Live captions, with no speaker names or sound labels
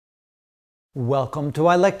Welcome to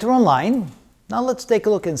iLecture Online. Now let's take a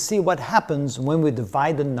look and see what happens when we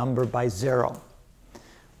divide a number by 0.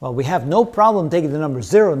 Well, we have no problem taking the number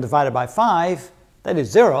 0 and divide it by 5, that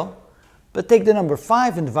is 0. But take the number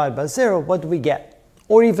 5 and divide by 0, what do we get?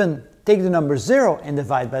 Or even take the number 0 and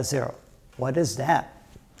divide by 0. What is that?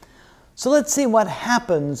 So let's see what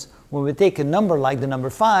happens when we take a number like the number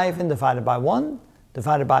 5 and divide it by 1,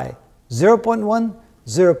 divided by 0.1,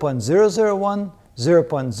 0.001,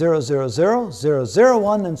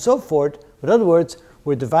 0.000001 and so forth. In other words,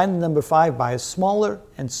 we're dividing the number 5 by a smaller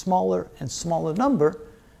and smaller and smaller number.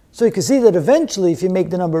 So you can see that eventually, if you make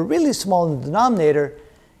the number really small in the denominator,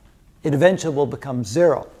 it eventually will become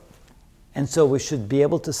 0. And so we should be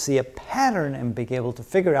able to see a pattern and be able to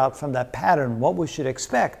figure out from that pattern what we should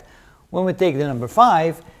expect when we take the number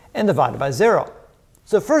 5 and divide it by 0.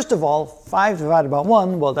 So first of all, 5 divided by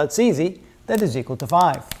 1, well, that's easy. That is equal to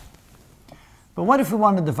 5. But what if we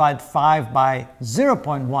want to divide 5 by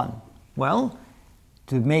 0.1? Well,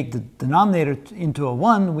 to make the denominator into a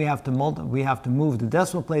 1, we have to move the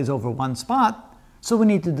decimal place over one spot. So we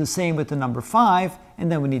need to do the same with the number 5, and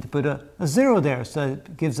then we need to put a 0 there, so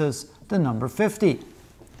it gives us the number 50.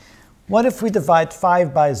 What if we divide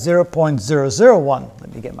 5 by 0.001?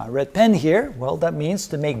 Let me get my red pen here. Well, that means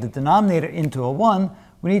to make the denominator into a 1,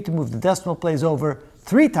 we need to move the decimal place over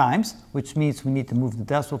 3 times, which means we need to move the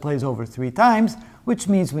decimal place over 3 times, which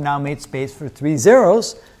means we now made space for 3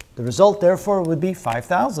 zeros. The result, therefore, would be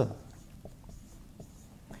 5,000.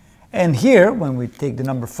 And here, when we take the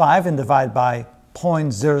number 5 and divide by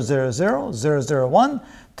 0.000001,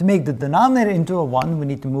 to make the denominator into a 1, we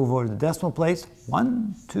need to move over the decimal place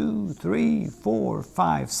 1, 2, 3, 4,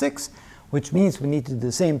 5, 6, which means we need to do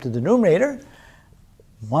the same to the numerator.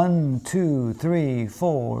 1, 2, 3,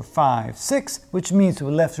 4, 5, 6, which means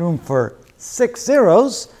we left room for 6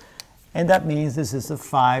 zeros, and that means this is a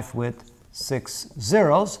 5 with 6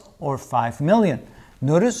 zeros, or 5 million.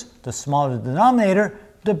 Notice, the smaller the denominator,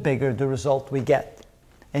 the bigger the result we get.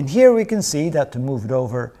 And here we can see that to move it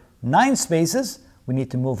over 9 spaces, we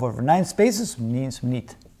need to move over 9 spaces, means we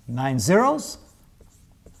need 9 zeros.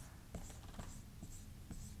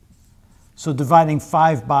 So dividing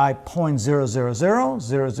 5 by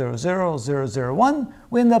 0.000000001,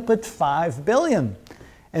 we end up with 5 billion.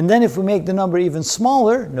 And then if we make the number even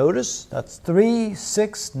smaller, notice that's 3,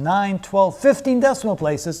 6, 9, 12, 15 decimal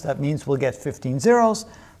places. That means we'll get 15 zeros.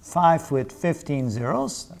 5 with 15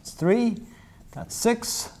 zeros, that's 3, that's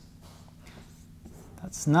 6,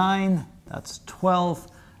 that's 9, that's 12,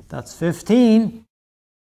 that's 15.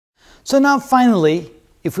 So now finally,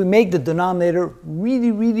 if we make the denominator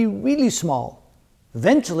really small,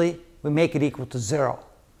 eventually we make it equal to 0.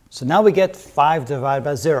 So now we get 5 divided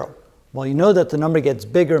by 0. Well, you know that the number gets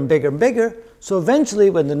bigger and bigger and bigger, so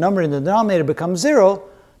eventually when the number in the denominator becomes 0,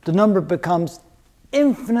 the number becomes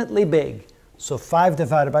infinitely big. So 5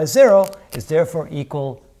 divided by 0 is therefore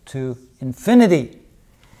equal to infinity.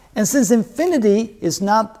 And since infinity is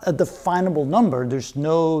not a definable number, there's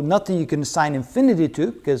nothing you can assign infinity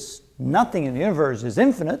to, because nothing in the universe is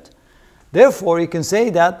infinite. Therefore, you can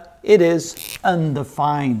say that it is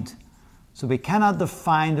undefined. So we cannot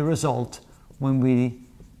define the result. When we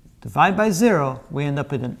divide by 0, we end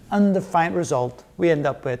up with an undefined result. We end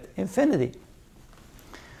up with infinity.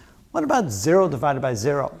 What about 0 divided by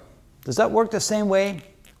 0? Does that work the same way?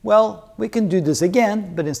 Well, we can do this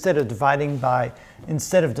again, but instead of dividing the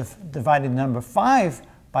number 5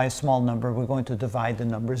 by a small number, we're going to divide the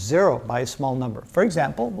number 0 by a small number. For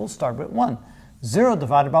example, we'll start with 1. 0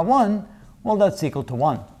 divided by 1, well, that's equal to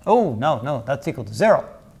 1. Oh, no, that's equal to 0.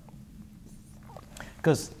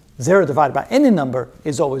 Because 0 divided by any number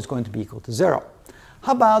is always going to be equal to 0.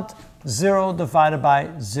 How about 0 divided by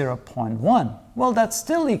 0.1? Well, that's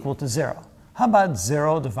still equal to 0. How about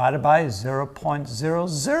 0 divided by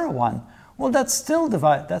 0.001? Well, that's still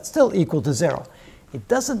equal to 0. It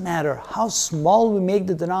doesn't matter how small we make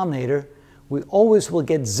the denominator, we always will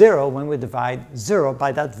get 0 when we divide 0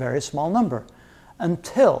 by that very small number.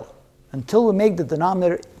 Until we make the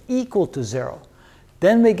denominator equal to 0.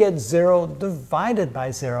 Then we get 0 divided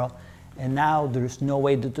by 0, and now there's no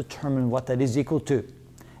way to determine what that is equal to.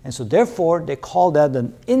 And so therefore, they call that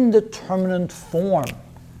an indeterminate form.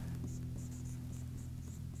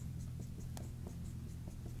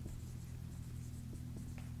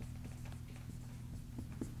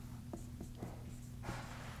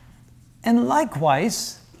 And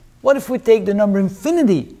likewise, what if we take the number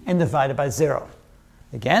infinity and divide it by 0?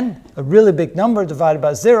 Again, a really big number divided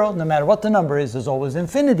by 0, no matter what the number is, there's always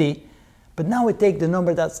infinity. But now we take the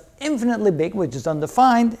number that's infinitely big, which is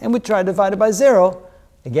undefined, and we try to divide it by 0.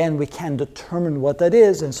 Again, we can't determine what that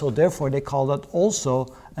is, and so therefore they call that also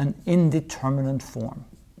an indeterminate form.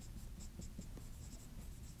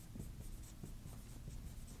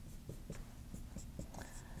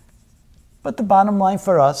 But the bottom line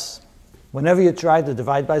for us, whenever you try to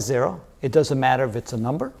divide by 0, it doesn't matter if it's a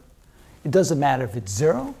number, it doesn't matter if it's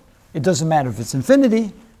 0, it doesn't matter if it's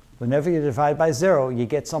infinity. Whenever you divide by 0, you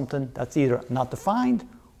get something that's either not defined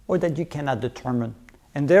or that you cannot determine.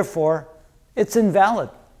 And therefore, it's invalid.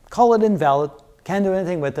 Call it invalid. Can't do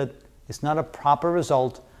anything with it. It's not a proper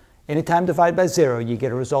result. Anytime divide by 0, you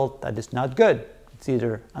get a result that is not good. It's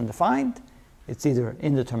either undefined, it's either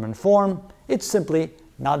indeterminate form, it's simply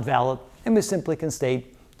not valid. And we simply can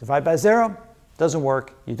state, divide by 0, doesn't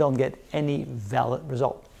work, you don't get any valid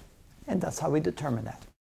result. And that's how we determine that.